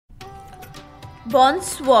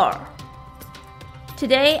Bonsoir.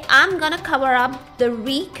 Today I'm gonna cover up the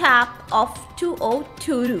recap of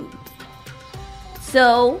 2022.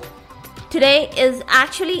 So today is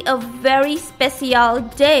actually a very special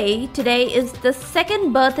day. Today is the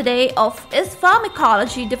second birthday of Is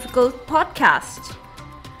Pharmacology Difficult podcast.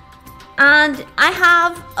 And I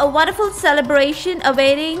have a wonderful celebration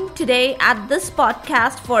awaiting today at this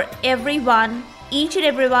podcast for everyone, each and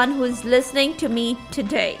everyone who is listening to me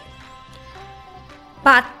today.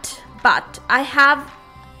 But I have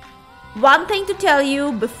one thing to tell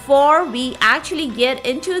you before we actually get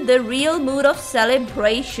into the real mood of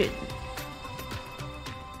celebration.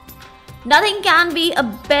 Nothing can be a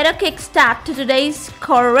better kickstart to today's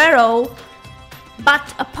Correro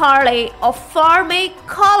but a parlay of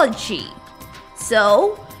pharmacology.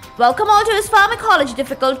 So, welcome all to Is Pharmacology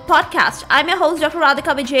Difficult podcast. I'm your host, Dr.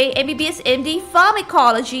 Radhika Vijay, MBBS MD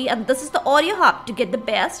Pharmacology, and this is the audio hub to get the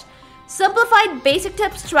best simplified basic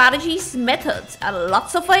tips, strategies, methods, and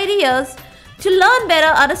lots of ideas to learn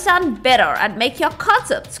better, understand better, and make your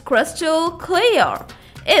concepts crystal clear.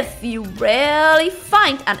 If you really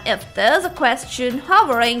find and if there's a question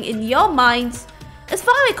hovering in your minds, is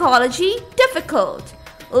pharmacology difficult?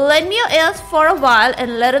 Lend me your ears for a while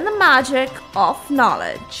and let in the magic of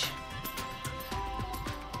knowledge.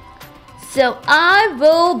 So I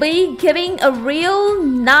will be giving a real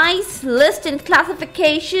nice list and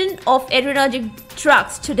classification of adrenergic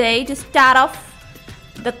drugs today to start off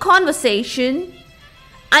the conversation.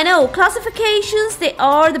 I know classifications, they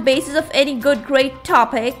are the basis of any good great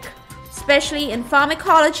topic, especially in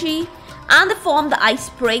pharmacology, and they form the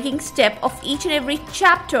ice-breaking step of each and every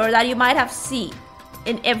chapter that you might have seen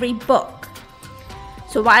in every book.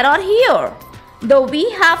 So why not here? Though we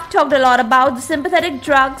have talked a lot about the sympathetic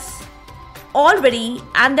drugs already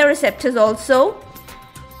and their receptors also,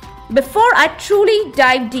 before I truly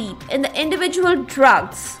dive deep in the individual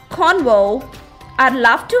drugs convo, I'd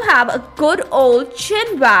love to have a good old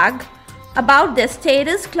chin wag about their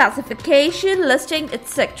status, classification, listing,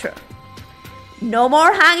 etc. No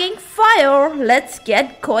more hanging fire, let's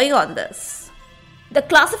get going on this. The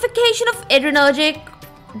classification of adrenergic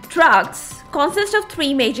drugs consists of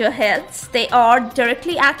three major heads. They are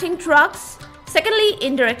directly acting drugs, secondly,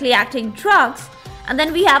 indirectly acting drugs, and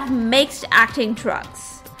then we have mixed acting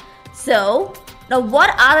drugs. So, now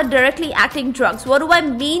what are the directly acting drugs? What do I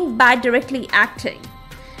mean by directly acting?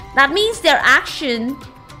 That means their action,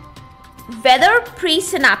 whether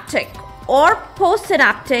presynaptic or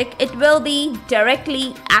postsynaptic, it will be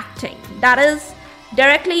directly acting. That is,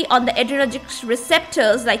 directly on the adrenergic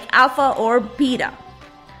receptors like alpha or beta.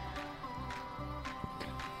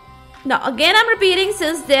 Now again I'm repeating,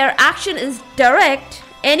 since their action is direct,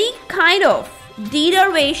 any kind of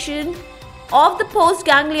denervation of the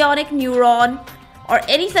postganglionic neuron or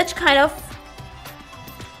any such kind of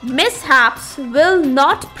mishaps will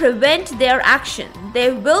not prevent their action.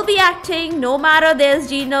 They will be acting no matter there's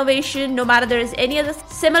denervation, no matter there is any other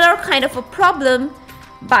similar kind of a problem,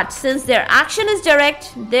 but since their action is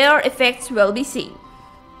direct, their effects will be seen.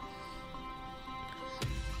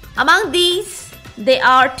 Among these, there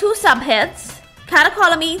are two subheads,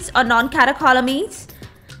 catecholamines or non-catecholamines.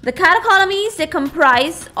 The catecholamines, they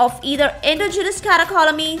comprise of either endogenous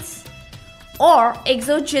catecholamines or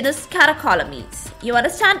exogenous catecholamines. You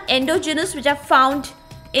understand, endogenous, which are found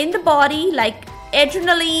in the body like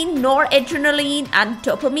adrenaline, noradrenaline, and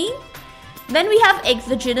dopamine. Then we have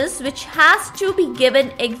exogenous, which has to be given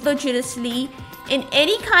exogenously in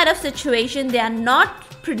any kind of situation. They are not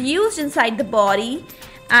produced inside the body.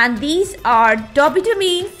 And these are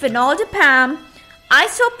dobutamine, phenoldiazepam,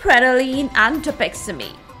 isoprenaline, and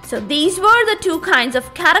dopexamine. So these were the two kinds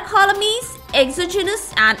of catecholamines,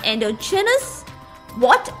 exogenous and endogenous.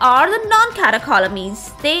 What are the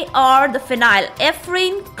non-catecholamines? They are the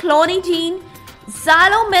phenylephrine, clonidine,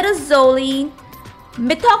 xylometazoline,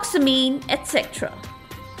 methoxamine, etc.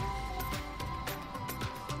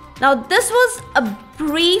 Now this was a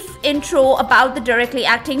brief intro about the directly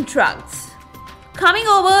acting drugs. Coming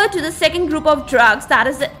over to the second group of drugs, that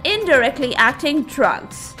is the indirectly acting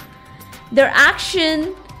drugs. Their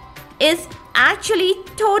action is actually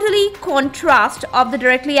totally contrast of the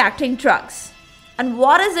directly acting drugs. And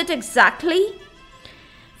what is it exactly?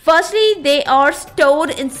 Firstly, they are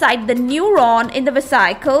stored inside the neuron in the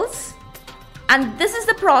vesicles, and this is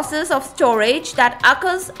the process of storage that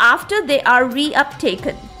occurs after they are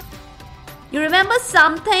reuptaken. You remember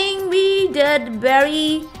something we did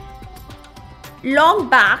very long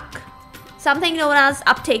back, something known as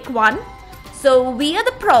uptake 1. So via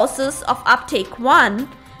the process of uptake 1,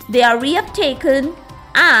 they are reuptaken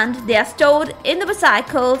and they are stored in the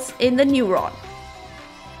vesicles in the neuron.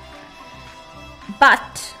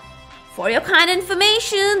 But for your kind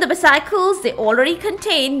information, the vesicles, they already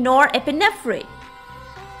contain norepinephrine.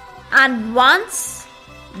 And once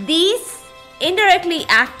these indirectly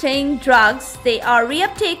acting drugs, they are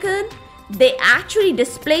reuptaken, they actually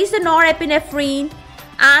displace the norepinephrine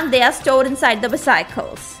and they are stored inside the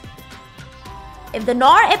vesicles. If the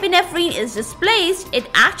norepinephrine is displaced, it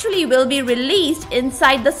actually will be released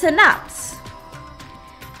inside the synapse.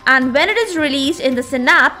 And when it is released in the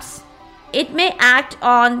synapse, it may act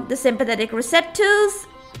on the sympathetic receptors,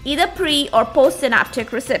 either pre or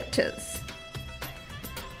postsynaptic receptors.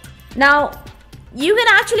 Now, you can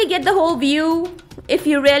actually get the whole view if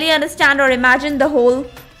you really understand or imagine the whole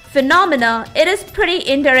phenomena. It is pretty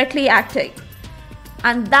indirectly acting.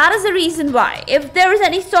 And that is the reason why, if there is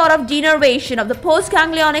any sort of denervation of the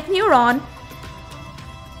postganglionic neuron,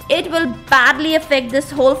 it will badly affect this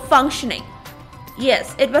whole functioning.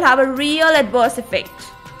 Yes, it will have a real adverse effect.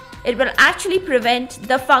 It will actually prevent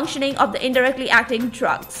the functioning of the indirectly acting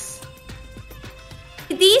drugs.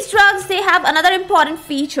 These drugs, they have another important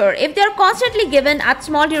feature. If they are constantly given at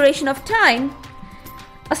small duration of time,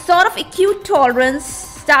 a sort of acute tolerance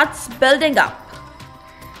starts building up.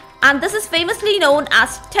 And this is famously known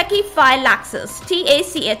as tachyphylaxis.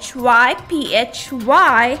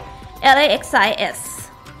 Tachyphylaxis.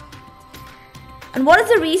 And what is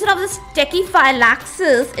the reason of this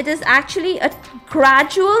tachyphylaxis? It is actually a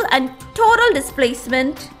gradual and total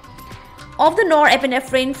displacement of the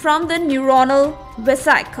norepinephrine from the neuronal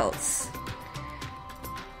vesicles.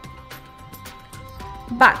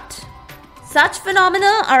 But such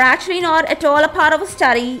phenomena are actually not at all a part of a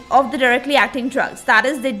study of the directly acting drugs. That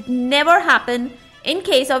is, they never happen in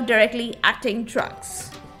case of directly acting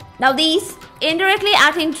drugs. Now, these indirectly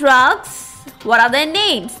acting drugs, what are their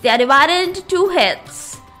names? They are divided into two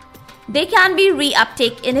heads. They can be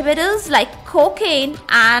reuptake inhibitors like cocaine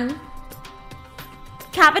and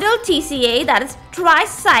capital TCA, that is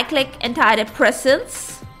tricyclic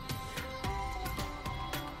antidepressants.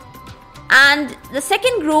 And the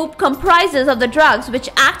second group comprises of the drugs which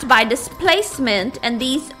act by displacement, and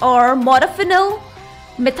these are modafinil,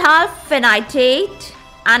 methylphenidate,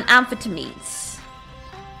 and amphetamines.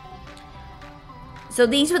 So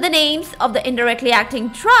these were the names of the indirectly acting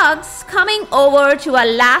drugs. Coming over to our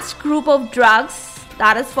last group of drugs,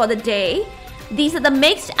 that is for the day. These are the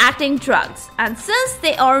mixed acting drugs. And since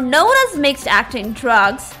they are known as mixed acting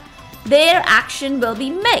drugs, their action will be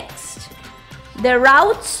mixed. Their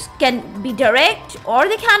routes can be direct or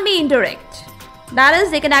they can be indirect. That is,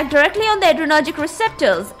 they can act directly on the adrenergic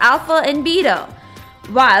receptors, alpha and beta,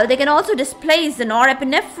 while they can also displace the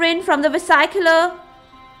norepinephrine from the vesicular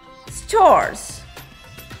stores.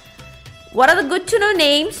 What are the good to know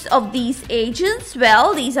names of these agents?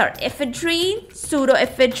 Well, these are ephedrine,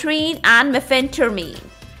 pseudoephedrine, and mephentermine.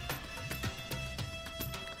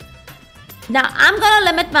 Now, I'm gonna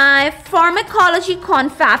limit my pharmacology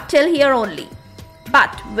confab till here only.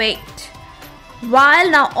 But wait, while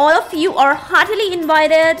now all of you are heartily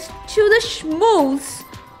invited to the schmooze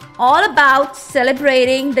all about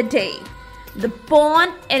celebrating the day, the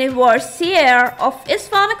born anniversaire of Is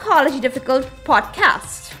Pharmacology Difficult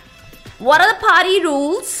podcast. What are the party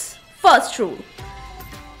rules? First rule: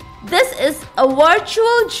 this is a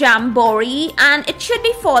virtual jamboree and it should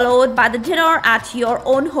be followed by the dinner at your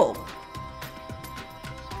own home.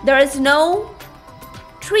 There is no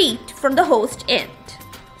treat from the host end.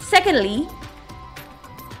 Secondly,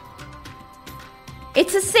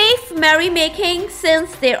 it's a safe merrymaking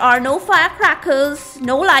since there are no firecrackers,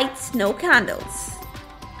 no lights, no candles.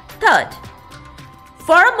 Third,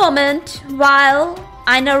 for a moment while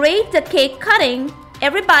I narrate the cake cutting,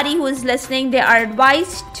 everybody who is listening, they are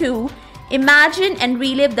advised to imagine and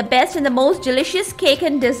relive the best and the most delicious cake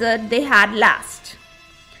and dessert they had last.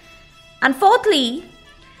 And fourthly,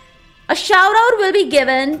 a shout out will be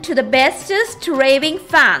given to the bestest raving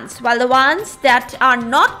fans, while the ones that are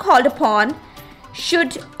not called upon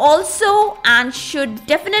should also and should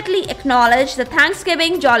definitely acknowledge the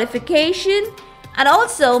Thanksgiving jollification and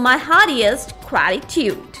also my heartiest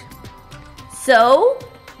gratitude. So,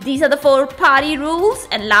 these are the 4 party rules,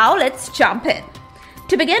 and now let's jump in.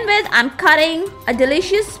 To begin with, I'm cutting a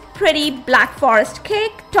delicious, pretty black forest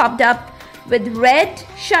cake topped up with red,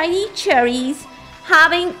 shiny cherries,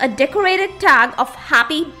 having a decorated tag of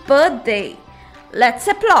happy birthday. Let's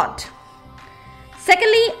applaud.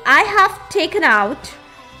 Secondly, I have taken out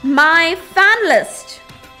my fan list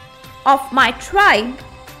of my tribe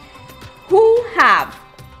who have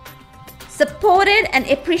supported and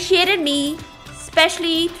appreciated me,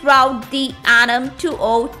 especially throughout the annum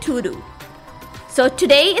 2022. So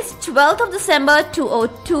today is 12th of December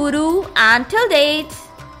 2022, and till date,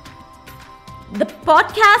 the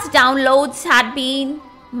podcast downloads had been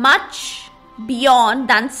much beyond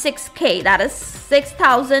than 6K, that is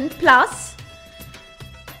 6,000 plus.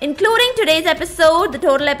 Including today's episode, the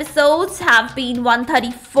total episodes have been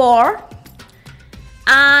 134.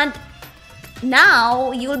 And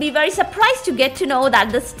now you will be very surprised to get to know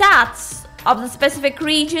that the stats of the specific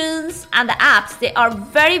regions and the apps, they are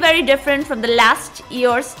very, very different from the last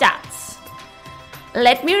year's stats.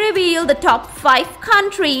 Let me reveal the top 5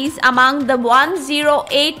 countries among the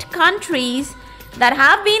 108 countries that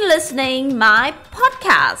have been listening my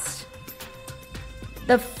podcast.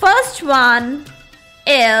 The first one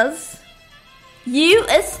is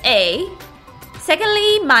USA.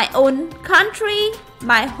 Secondly, my own country,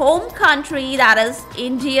 my home country, that is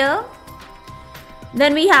India.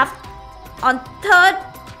 Then we have on third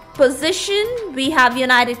position, we have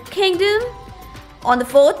United Kingdom. On the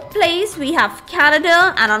fourth place, we have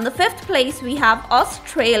Canada. And on the fifth place, we have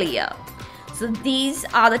Australia. So these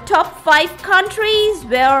are the top 5 countries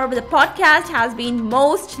where the podcast has been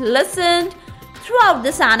most listened throughout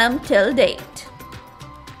this annum till date.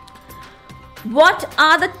 What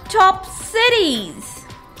are the top cities?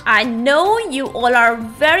 I know you all are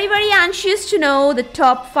very, very anxious to know the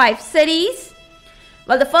top 5 cities.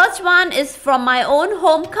 Well, the first one is from my own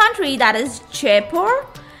home country, that is Jaipur.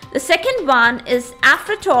 The second one is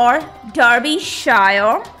Afrator,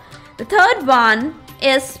 Derbyshire. The third one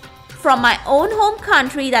is from my own home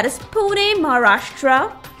country, that is Pune,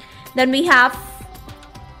 Maharashtra. Then we have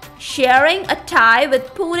sharing a tie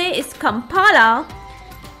with Pune is Kampala.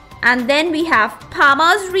 And then we have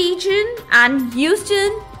Palmas region and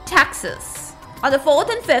Houston, Texas on the 4th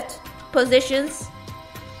and 5th positions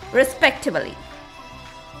respectively.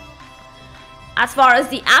 As far as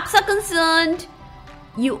the apps are concerned,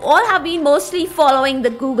 you all have been mostly following the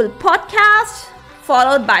Google Podcast,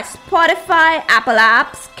 followed by Spotify, Apple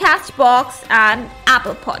Apps, Castbox, and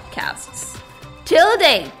Apple Podcasts. Till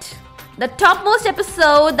date, the topmost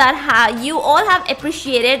episode that you all have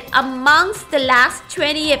appreciated amongst the last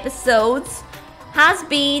 20 episodes has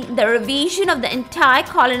been the revision of the entire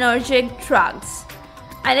cholinergic drugs.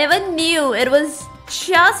 I never knew, it was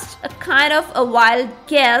just a kind of a wild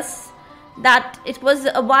guess that it was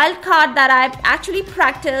a wild card that I've actually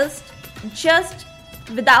practiced just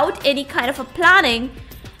without any kind of a planning,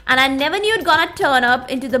 and I never knew it gonna turn up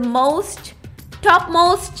into the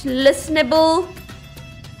topmost listenable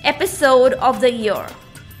episode of the year.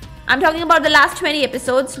 I'm talking about the last 20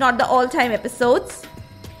 episodes, not the all-time episodes.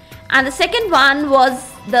 And the second one was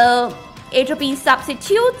the atropine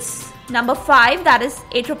substitutes, number 5, that is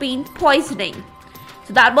atropine poisoning.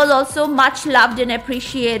 So that was also much loved and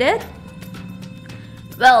appreciated.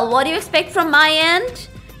 Well, what do you expect from my end?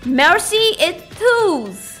 Merci et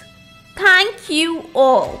tous. Thank you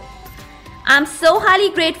all. I'm so highly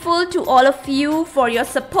grateful to all of you for your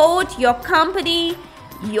support, your company,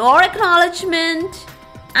 your acknowledgement,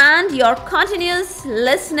 and your continuous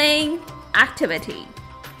listening activity.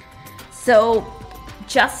 So,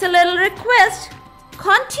 just a little request,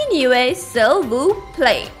 continue s'il vous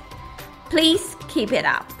plaît. Please keep it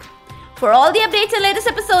up. For all the updates and latest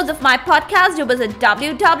episodes of my podcast, do visit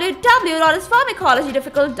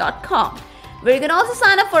www.pharmacologydifficult.com, where you can also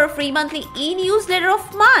sign up for a free monthly e-newsletter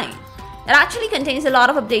of mine that actually contains a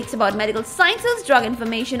lot of updates about medical sciences, drug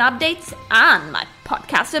information updates, and my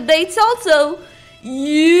podcast updates also.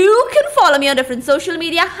 You can follow me on different social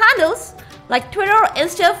media handles like Twitter,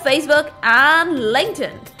 Insta, Facebook, and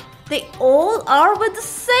LinkedIn. They all are with the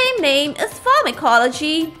same name as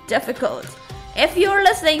Pharmacology Difficult. If you're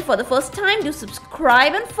listening for the first time, do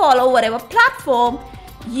subscribe and follow whatever platform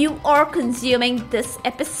you are consuming this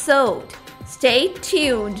episode. Stay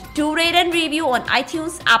tuned. Do rate and review on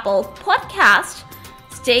iTunes, Apple Podcast.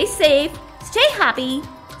 Stay safe, stay happy,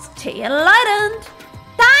 stay enlightened.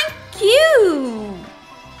 Thank you.